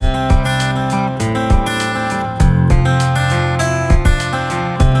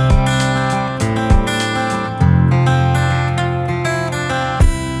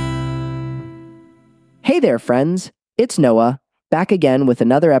there, friends. It's Noah, back again with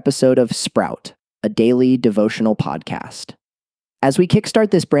another episode of Sprout, a daily devotional podcast. As we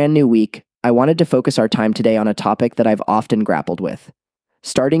kickstart this brand new week, I wanted to focus our time today on a topic that I've often grappled with.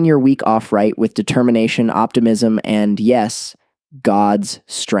 Starting your week off right with determination, optimism, and yes, God's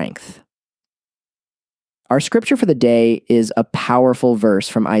strength. Our scripture for the day is a powerful verse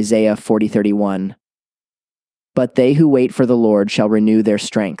from Isaiah 40:31. But they who wait for the Lord shall renew their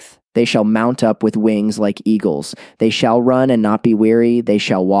strength. They shall mount up with wings like eagles. They shall run and not be weary. They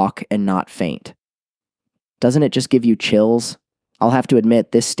shall walk and not faint. Doesn't it just give you chills? I'll have to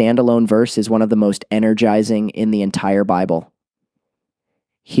admit, this standalone verse is one of the most energizing in the entire Bible.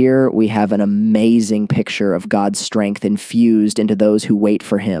 Here we have an amazing picture of God's strength infused into those who wait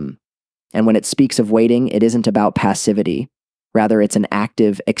for Him. And when it speaks of waiting, it isn't about passivity. Rather, it's an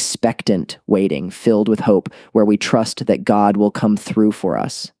active, expectant waiting filled with hope where we trust that God will come through for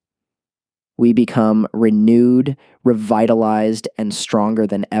us. We become renewed, revitalized, and stronger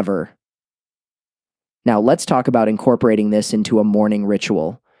than ever. Now, let's talk about incorporating this into a morning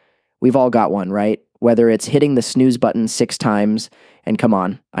ritual. We've all got one, right? Whether it's hitting the snooze button 6 times, and come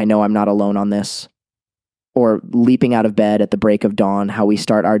on, I know I'm not alone on this, or leaping out of bed at the break of dawn, how we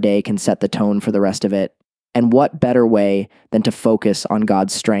start our day can set the tone for the rest of it. And what better way than to focus on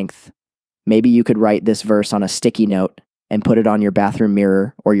God's strength? Maybe you could write this verse on a sticky note and put it on your bathroom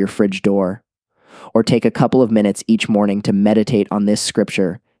mirror or your fridge door. Or take a couple of minutes each morning to meditate on this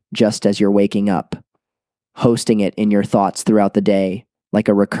scripture just as you're waking up, hosting it in your thoughts throughout the day like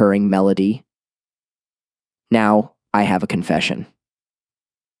a recurring melody. Now, I have a confession.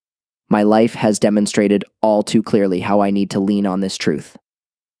 My life has demonstrated all too clearly how I need to lean on this truth.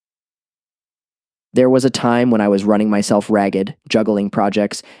 There was a time when I was running myself ragged, juggling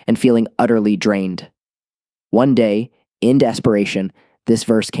projects, and feeling utterly drained. One day, in desperation, this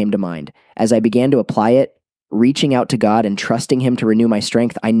verse came to mind. As I began to apply it, reaching out to God and trusting Him to renew my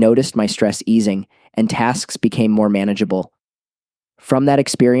strength, I noticed my stress easing, and tasks became more manageable. From that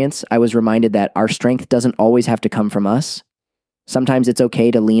experience, I was reminded that our strength doesn't always have to come from us. Sometimes it's okay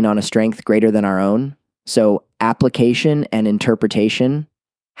to lean on a strength greater than our own. So, application and interpretation.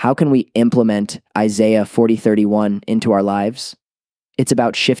 How can we implement Isaiah 40:31 into our lives? It's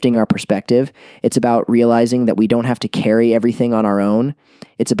about shifting our perspective. It's about realizing that we don't have to carry everything on our own.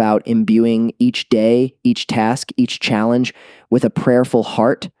 It's about imbuing each day, each task, each challenge with a prayerful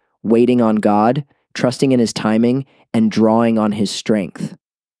heart, waiting on God, trusting in His timing, and drawing on His strength.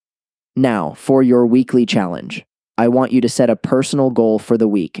 Now, for your weekly challenge, I want you to set a personal goal for the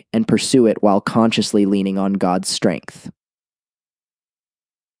week and pursue it while consciously leaning on God's strength.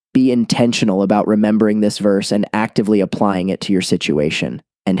 Be intentional about remembering this verse and actively applying it to your situation.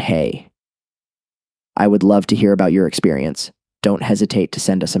 And hey, I would love to hear about your experience. Don't hesitate to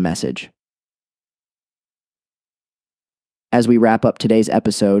send us a message. As we wrap up today's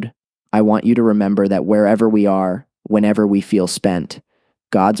episode, I want you to remember that wherever we are, whenever we feel spent,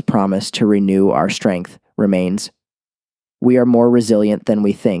 God's promise to renew our strength remains. We are more resilient than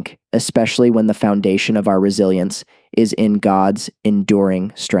we think, especially when the foundation of our resilience is in God's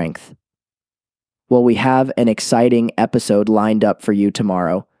enduring strength. Well, we have an exciting episode lined up for you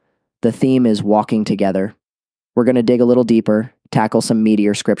tomorrow. The theme is walking together. We're going to dig a little deeper, tackle some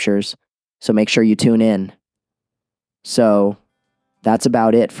meatier scriptures, so make sure you tune in. So, that's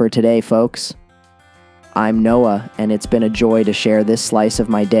about it for today, folks. I'm Noah, and it's been a joy to share this slice of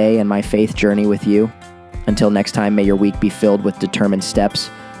my day and my faith journey with you. Until next time, may your week be filled with determined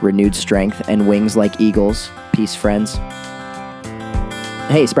steps, renewed strength, and wings like eagles. Peace, friends.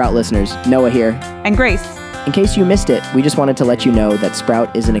 Hey, Sprout listeners, Noah here. And Grace. In case you missed it, we just wanted to let you know that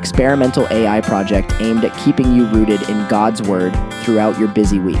Sprout is an experimental AI project aimed at keeping you rooted in God's Word throughout your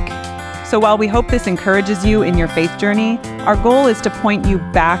busy week. So while we hope this encourages you in your faith journey, our goal is to point you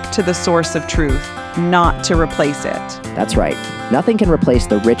back to the source of truth, not to replace it. That's right. Nothing can replace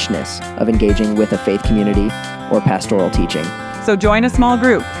the richness of engaging with a faith community or pastoral teaching. So join a small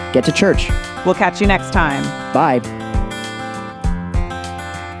group. Get to church. We'll catch you next time. Bye.